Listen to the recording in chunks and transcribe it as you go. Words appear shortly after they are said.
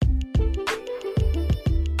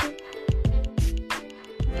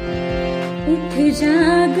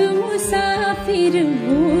जाग मुसाफिर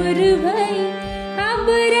भोर भई, अब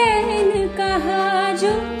रैन कहा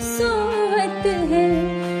जो सोवत है,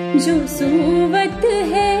 जो सोवत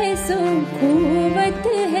है सो खोवत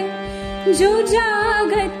है, जो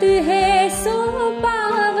जागत है सो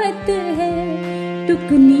पावत है।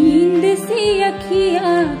 टुक नींद से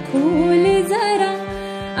अखियाँ खोल जरा,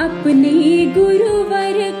 अपने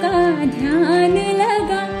गुरुवर का ध्यान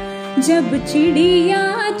लगा। जब चिड़िया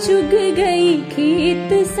चुग गई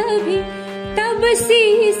खेत सभी, तब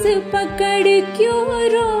शीस पकड़ क्यों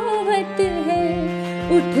रोवत है।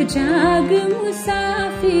 उठ जाग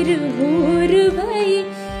मुसाफिर भोर भई,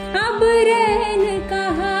 अब रैन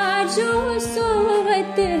कहा जो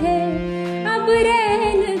सोवत है, अब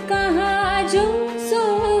रैन कहा जो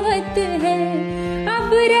सोवत है,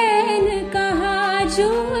 अब रैन कहा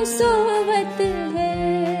जो सोवत है।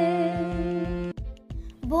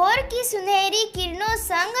 भोर की सुनहरी किरणों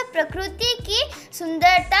संग प्रकृति की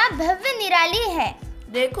सुंदरता भव्य निराली है।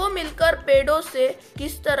 देखो मिलकर पेड़ों से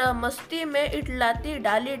किस तरह मस्ती में इटलाती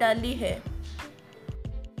डाली डाली है।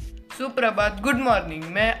 सुप्रभात, गुड मॉर्निंग।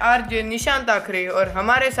 मैं आरजे निशांत आखरे और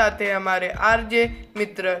हमारे साथ है हमारे आरजे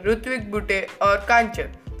मित्र ऋत्विक बुटे और कांचन।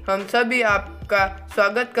 हम सभी आपका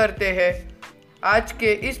स्वागत करते हैं आज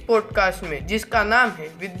के इस पॉडकास्ट में, जिसका नाम है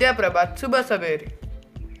विद्या प्रभात सुबह सवेरे।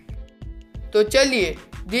 तो चलिए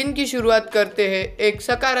दिन की शुरुआत करते हैं एक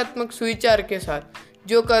सकारात्मक सुविचार के साथ,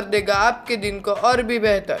 जो कर देगा आपके दिन को और भी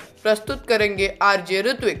बेहतर। प्रस्तुत करेंगे आरजे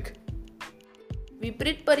ऋत्विक।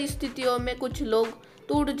 विपरीत परिस्थितियों में कुछ लोग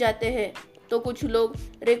टूट जाते हैं तो कुछ लोग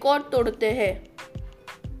रिकॉर्ड तोड़ते हैं।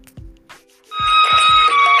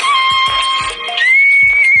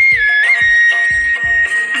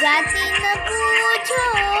 जाति न पूछो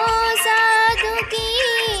साधु की,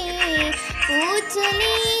 पूछ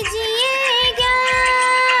लीजिए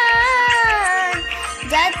ज्ञान।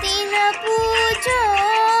 जाति न पूछो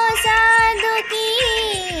साधु की,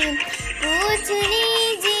 पूछ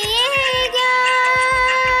लीजिए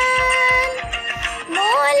ज्ञान।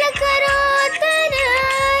 मोल करो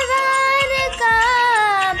तलवार का,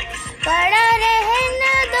 पड़ा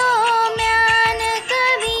रहने दो म्यान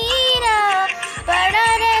कबीरा, पड़ा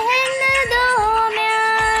रहने दो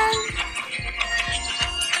म्यान।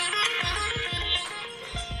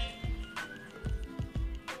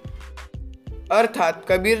 अर्थात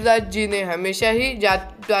कबीरदास जी ने हमेशा ही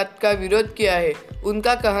जात पात का विरोध किया है।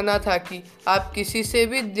 उनका कहना था कि आप किसी से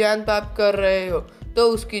भी ज्ञान प्राप्त कर रहे हो तो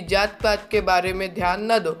उसकी जात पात के बारे में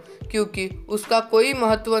ध्यान न दो, क्योंकि उसका कोई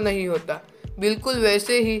महत्व नहीं होता। बिल्कुल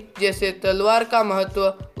वैसे ही जैसे तलवार का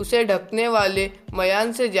महत्व उसे ढकने वाले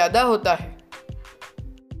मयान से ज़्यादा होता है।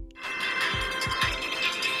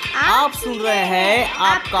 आप सुन रहे हैं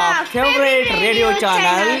आपका favourite radio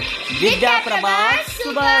channel Vidya Prabhat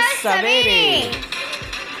सुबह सवेरे।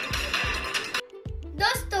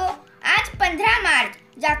 दोस्तों, आज 15 मार्च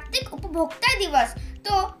जागतिक उपभोक्ता दिवस।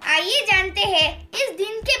 तो आइए जानते हैं इस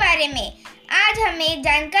दिन के बारे में। आज हमें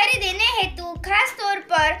जानकारी देने हेतु खास तौर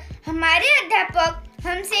पर हमारे अध्यापक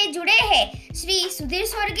हमसे जुड़े हैं, श्री सुधीर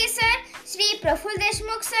स्वर्गीय सर, श्री प्रफुल्ल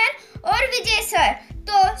देशमुख सर और विजय सर।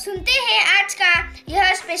 तो सुनते हैं आज का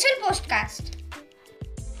यह स्पेशल पॉडकास्ट।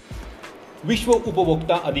 विश्व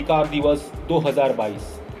उपभोक्ता अधिकार दिवस 2022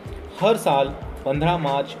 हर साल 15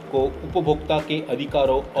 मार्च को उपभोक्ता के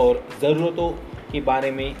अधिकारों और ज़रूरतों के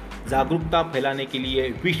बारे में जागरूकता फैलाने के लिए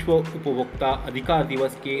विश्व उपभोक्ता अधिकार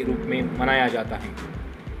दिवस के रूप में मनाया जाता है।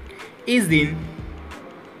 इस दिन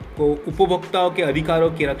को उपभोक्ताओं के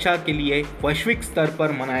अधिकारों की रक्षा के लिए वैश्विक स्तर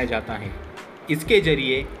पर मनाया जाता है। इसके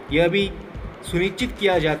जरिए यह भी सुनिश्चित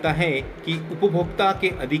किया जाता है कि उपभोक्ता के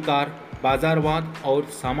अधिकार बाजारवाद और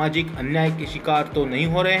सामाजिक अन्याय के शिकार तो नहीं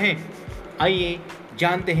हो रहे हैं। आइए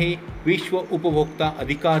जानते हैं विश्व उपभोक्ता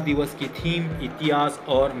अधिकार दिवस की थीम, इतिहास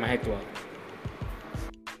और महत्व।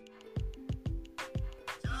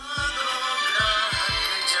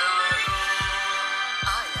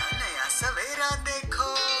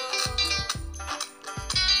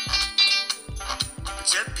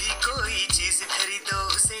 जब भी कोई चीज खरीदो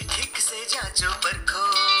उसे ठीक से जांचो परखो।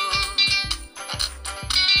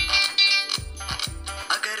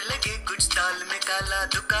 अगर लगे कुछ दाल में काला,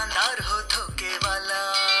 दुकानदार हो धोखे वाला।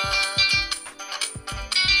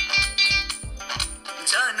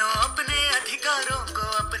 जानो अपने अधिकारों को,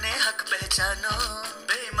 अपने हक पहचानो।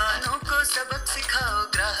 बेईमानों को सबक सिखाओ,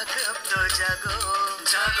 ग्राहक अब तो जागो।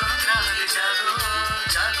 जागो ग्राहक जागो,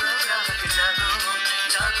 जागो ग्राहक जागो,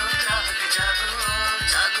 जागो ग्राहक जागो,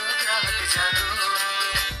 जागो ग्राहक जागो,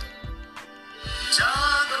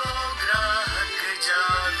 जागो ग्राहक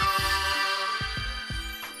जागो।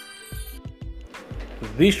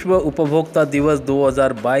 विश्व उपभोक्ता दिवस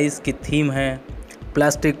 2022 की थीम है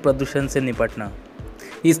प्लास्टिक प्रदूषण से निपटना।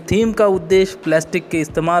 इस थीम का उद्देश्य प्लास्टिक के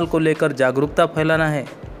इस्तेमाल को लेकर जागरूकता फैलाना है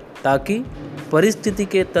ताकि परिस्थिति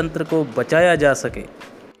के तंत्र को बचाया जा सके।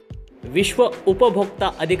 विश्व उपभोक्ता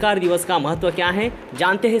अधिकार दिवस का महत्व क्या है,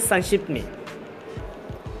 जानते हैं संक्षिप्त में।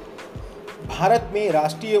 भारत में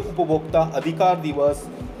राष्ट्रीय उपभोक्ता अधिकार दिवस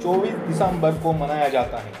 24 दिसंबर को मनाया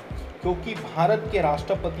जाता है क्योंकि भारत के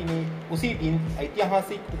राष्ट्रपति ने उसी दिन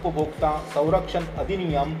ऐतिहासिक उपभोक्ता संरक्षण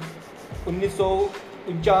अधिनियम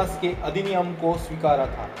 1949 के अधिनियम को स्वीकारा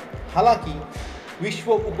था। हालांकि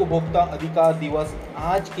विश्व उपभोक्ता अधिकार दिवस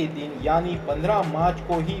आज के दिन यानी 15 मार्च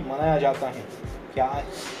को ही मनाया जाता है। क्या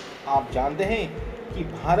आप जानते हैं कि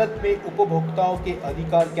भारत में उपभोक्ताओं के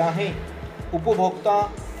अधिकार क्या हैं? उपभोक्ता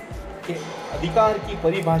के अधिकार की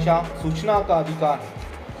परिभाषा सूचना का अधिकार है।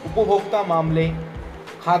 उपभोक्ता मामले,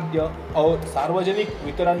 खाद्य और सार्वजनिक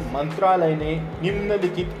वितरण मंत्रालय ने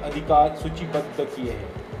निम्नलिखित अधिकार सूचीबद्ध किए हैं।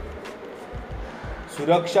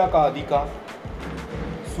 सुरक्षा का अधिकार,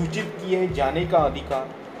 सूचित किए जाने का अधिकार,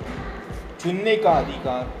 चुनने का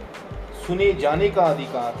अधिकार, सुने जाने का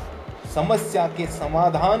अधिकार, समस्या के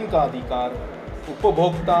समाधान का अधिकार,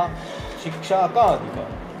 उपभोक्ता शिक्षा का अधिकार।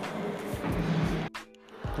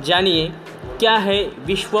 जानिए क्या है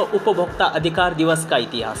विश्व उपभोक्ता अधिकार दिवस का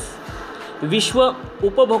इतिहास। विश्व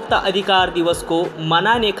उपभोक्ता अधिकार दिवस को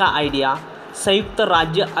मनाने का आइडिया संयुक्त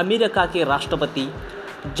राज्य अमेरिका के राष्ट्रपति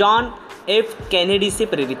जॉन एफ कैनेडी से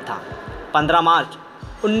प्रेरित था। 15 मार्च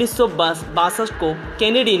 1962 को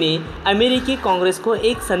कैनेडी ने अमेरिकी कांग्रेस को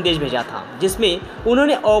एक संदेश भेजा था जिसमें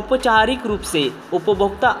उन्होंने औपचारिक रूप से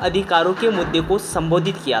उपभोक्ता अधिकारों के मुद्दे को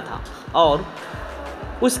संबोधित किया था और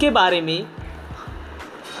उसके बारे में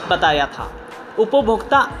बताया था।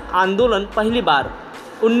 उपभोक्ता आंदोलन पहली बार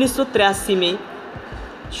 1983 में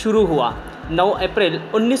शुरू हुआ। 9 अप्रैल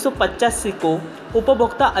 1985 को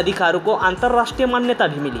उपभोक्ता अधिकारों को अंतर्राष्ट्रीय मान्यता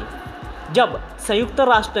भी मिली जब संयुक्त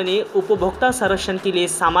राष्ट्र ने उपभोक्ता संरक्षण के लिए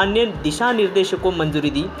सामान्य दिशा निर्देशों को मंजूरी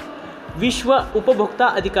दी। विश्व उपभोक्ता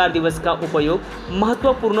अधिकार दिवस का उपयोग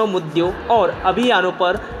महत्वपूर्ण मुद्दों और अभियानों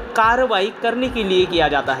पर कार्रवाई करने के लिए किया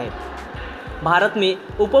जाता है। भारत में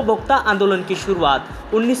उपभोक्ता आंदोलन की शुरुआत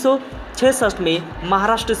 1966 में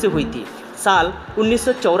महाराष्ट्र से हुई थी। साल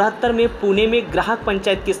 1974 में पुणे में ग्राहक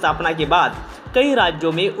पंचायत की स्थापना के बाद कई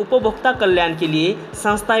राज्यों में उपभोक्ता कल्याण के लिए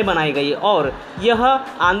संस्थाएं बनाई गई और यह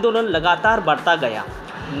आंदोलन लगातार बढ़ता गया।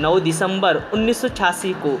 9 दिसंबर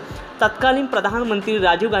 1986 को तत्कालीन प्रधानमंत्री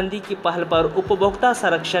राजीव गांधी की पहल पर उपभोक्ता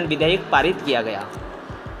संरक्षण विधेयक पारित किया गया।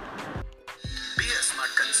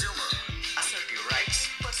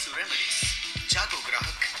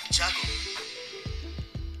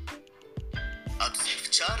 अब सिर्फ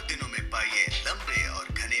 4 दिनों में पाइए लंबे और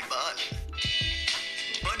घने बाल।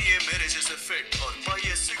 बनिए मेरे जैसे फिट और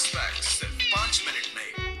पाइए 6 पैक सिर्फ 5 मिनट में।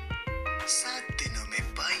 7 दिनों में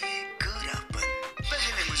पाइए गोरापन।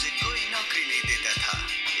 पहले मुझे कोई नौकरी नहीं देता था,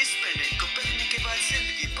 इस पेंडेंट को पहनने के बाद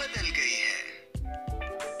जिंदगी बदल गई है।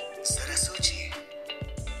 जरा सोचिए,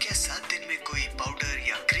 क्या 7 दिन में कोई पाउडर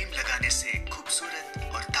या क्रीम लगाने से खूबसूरत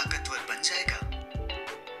और ताकतवर बन जाएगा?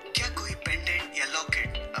 क्या कोई पेंडेंट या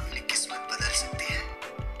लॉकेट अपनी किस्मत बदल सकती है?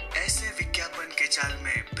 ऐसे विज्ञापन के जाल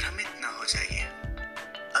में भ्रमित न हो जाइए।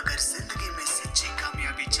 अगर जिंदगी में सच्ची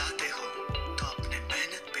कामयाबी चाहते हो तो अपने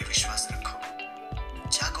मेहनत पे विश्वास रखो।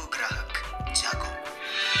 जागो ग्राहक, जागो।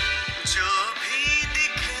 जो भी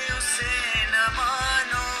दिखे उसे न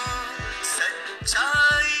मानो,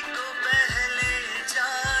 सच्चाई को पहले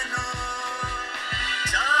जानो।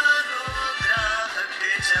 जागो ग्राहक,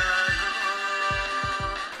 जागो।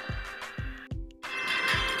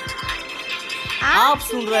 आप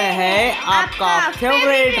सुन रहे हैं आपका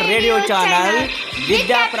फेवरेट रेडियो चैनल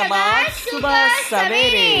विद्या प्रभा सुबह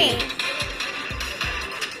सवेरे।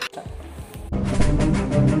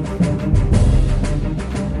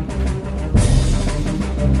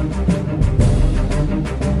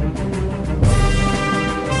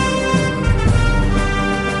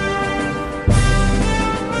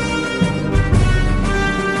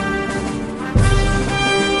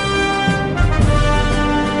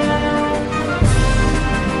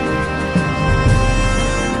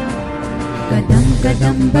 कदम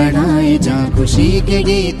कदम बढ़ाए जा, खुशी के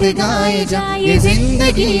गीत गाए जा। ये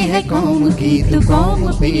जिंदगी है कौम की, तू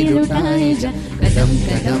कौम पे लुटाए जा। कदम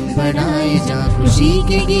कदम बढ़ाए जा, खुशी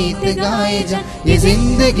के गीत गाए जा। ये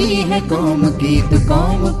जिंदगी है कौम की, तू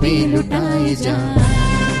कौम पे लुटाए जा।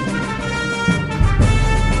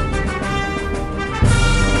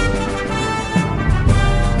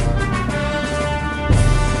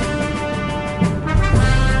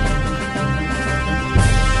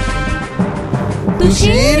 तू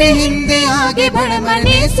शेर हिंद आगे बढ़,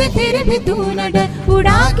 मरने से फिर भी तू न डर,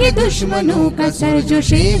 उड़ा के दुश्मनों का सर जो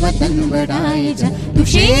शे वतन बढ़ाए जा। तू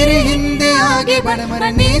शेर हिंद आगे बढ़,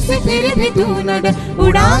 मरने से फिर भी तू न डर,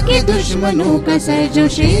 उड़ा के दुश्मनों का सर जो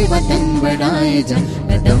शे वतन बढ़ाए जा।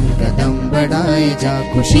 कदम कदम बढ़ाए जा,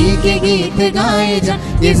 खुशी के गीत गाए जा,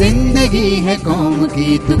 ये जिंदगी है कौम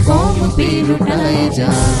की, तू कौम पे लुटाए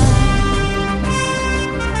जा।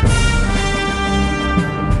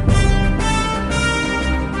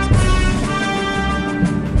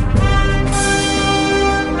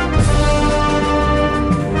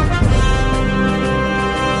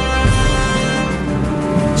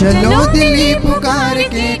 चलो दिल्ली पुकार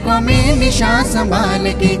के, कौमें निशान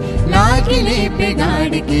संभाल के, लाल किले पे गाड़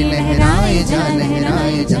के लहराए जा,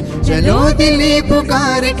 लहराए जा। चलो दिल्ली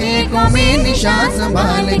पुकार के, कौमें निशान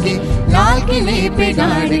संभाल के, लाल किले पे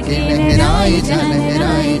गाड़ के लहराए जा,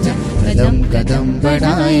 लहराए जा। कदम कदम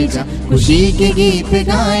बढ़ाए जा, खुशी के गीत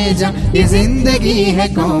गाए जा, ये जिंदगी है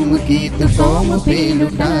कौम की, तू कौम पे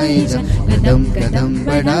लुटाए जा। कदम कदम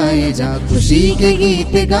बढ़ाए जा, खुशी के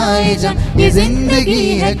गीत गाए जा, ये जिंदगी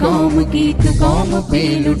है कौम की, तू कौम पे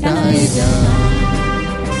लुटाए जा।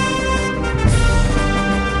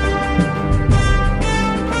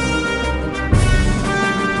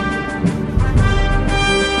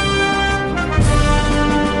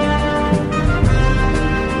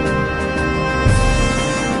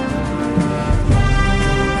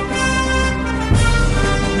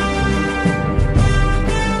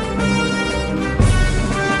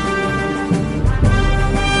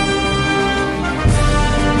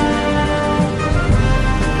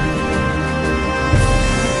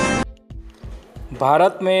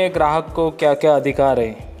 भारत में ग्राहक को क्या क्या अधिकार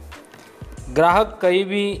है? ग्राहक कहीं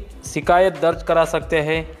भी शिकायत दर्ज करा सकते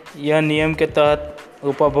हैं। यह नियम के तहत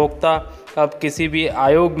उपभोक्ता अब किसी भी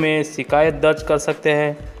आयोग में शिकायत दर्ज कर सकते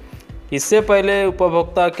हैं। इससे पहले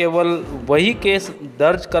उपभोक्ता केवल वही केस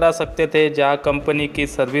दर्ज करा सकते थे जहां कंपनी की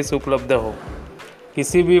सर्विस उपलब्ध हो।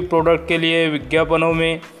 किसी भी प्रोडक्ट के लिए विज्ञापनों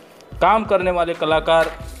में काम करने वाले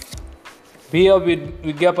कलाकार भी अब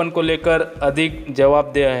विज्ञापन को लेकर अधिक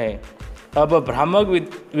जवाबदेह है। अब भ्रामक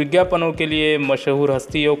विज्ञापनों के लिए मशहूर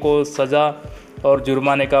हस्तियों को सज़ा और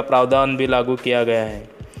जुर्माने का प्रावधान भी लागू किया गया है।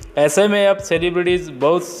 ऐसे में अब सेलिब्रिटीज़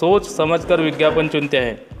बहुत सोच समझकर विज्ञापन चुनते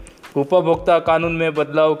हैं। उपभोक्ता कानून में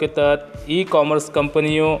बदलाव के तहत ई कॉमर्स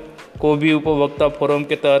कंपनियों को भी उपभोक्ता फोरम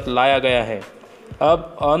के तहत लाया गया है।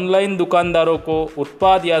 अब ऑनलाइन दुकानदारों को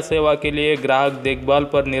उत्पाद या सेवा के लिए ग्राहक देखभाल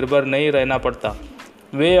पर निर्भर नहीं रहना पड़ता।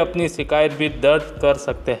 वे अपनी शिकायत भी दर्ज कर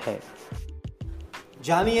सकते हैं।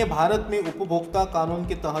 जानिए भारत में उपभोक्ता कानून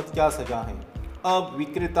के तहत क्या सजा है। अब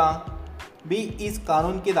विक्रेता भी इस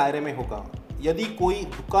कानून के दायरे में होगा। यदि कोई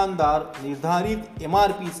दुकानदार निर्धारित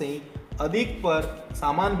एमआरपी से अधिक पर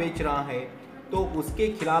सामान बेच रहा है तो उसके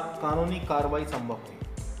खिलाफ कानूनी कार्रवाई संभव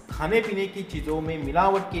है। खाने पीने की चीज़ों में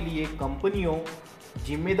मिलावट के लिए कंपनियों,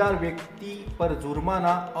 जिम्मेदार व्यक्ति पर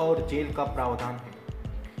जुर्माना और जेल का प्रावधान है।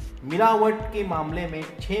 मिलावट के मामले में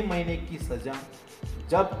 6 महीने की सजा,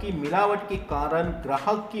 जबकि मिलावट के कारण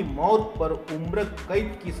ग्राहक की मौत पर उम्र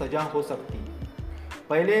कैद की सजा हो सकती है।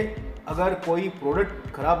 पहले अगर कोई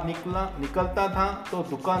प्रोडक्ट खराब निकलता था तो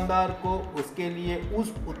दुकानदार को उसके लिए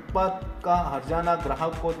उस उत्पाद का हर्जाना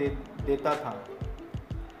ग्राहक को देता था।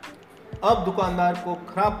 अब दुकानदार को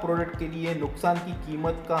खराब प्रोडक्ट के लिए नुकसान की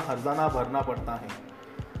कीमत का हर्जाना भरना पड़ता है।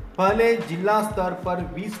 पहले जिला स्तर पर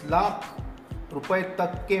 20 लाख रुपए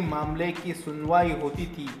तक के मामले की सुनवाई होती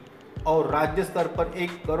थी और राज्य स्तर पर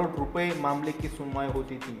 1 करोड़ रुपए मामले की सुनवाई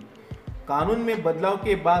होती थी। कानून में बदलाव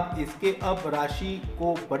के बाद इसके अब राशि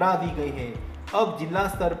को बढ़ा दी गई है। अब जिला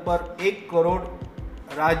स्तर पर 1 करोड़,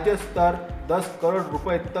 राज्य स्तर 10 करोड़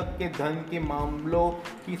रुपए तक के धन के मामलों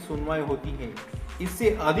की सुनवाई होती है।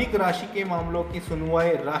 इससे अधिक राशि के मामलों की सुनवाई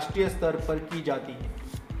राष्ट्रीय स्तर पर की जाती है।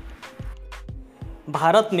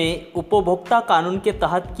 भारत में उपभोक्ता कानून के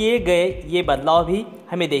तहत किए गए ये बदलाव भी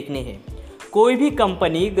हमें देखने हैं। कोई भी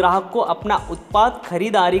कंपनी ग्राहक को अपना उत्पाद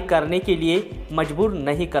खरीदारी करने के लिए मजबूर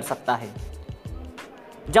नहीं कर सकता है।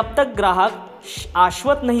 जब तक ग्राहक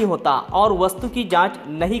आश्वस्त नहीं होता और वस्तु की जांच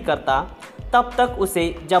नहीं करता, तब तक उसे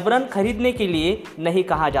जबरन खरीदने के लिए नहीं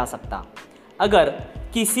कहा जा सकता। अगर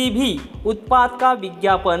किसी भी उत्पाद का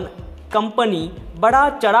विज्ञापन कंपनी बढ़ा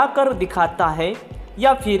चढ़ाकर दिखाता है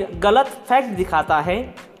या फिर गलत फैक्ट दिखाता है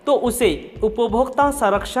तो उसे उपभोक्ता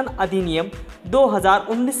संरक्षण अधिनियम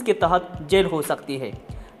 2019 के तहत जेल हो सकती है।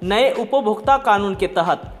 नए उपभोक्ता कानून के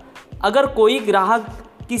तहत अगर कोई ग्राहक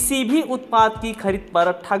किसी भी उत्पाद की खरीद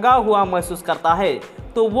पर ठगा हुआ महसूस करता है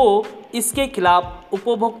तो वो इसके खिलाफ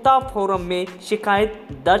उपभोक्ता फोरम में शिकायत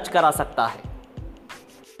दर्ज करा सकता है।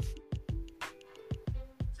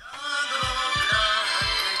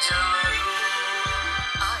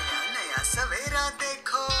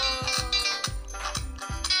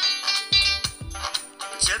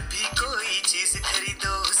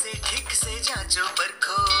 जांचो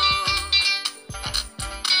परखो,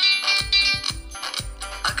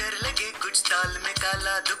 अगर लगे कुछ दाल में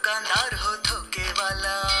काला, दुकानदार हो धोखे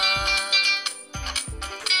वाला।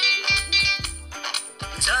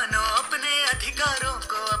 जानो अपने अधिकारों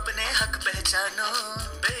को, अपने हक पहचानो,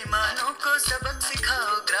 बेईमानों को सबक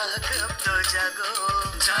सिखाओ, ग्राहक अब तो जागो।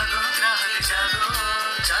 जागो ग्राहक जागो,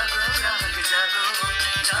 जागो ग्राहक जागो,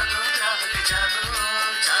 जागो ग्राहक जागो,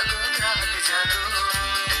 जागो ग्राहक जागो,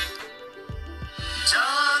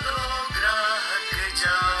 जागो ग्राहक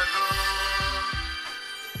जागो।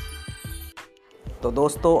 तो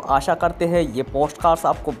दोस्तों, आशा करते हैं ये पॉडकास्ट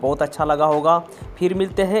आपको बहुत अच्छा लगा होगा। फिर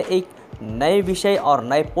मिलते हैं एक नए विषय और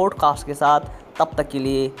नए पॉडकास्ट के साथ। तब तक के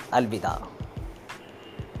लिए अलविदा।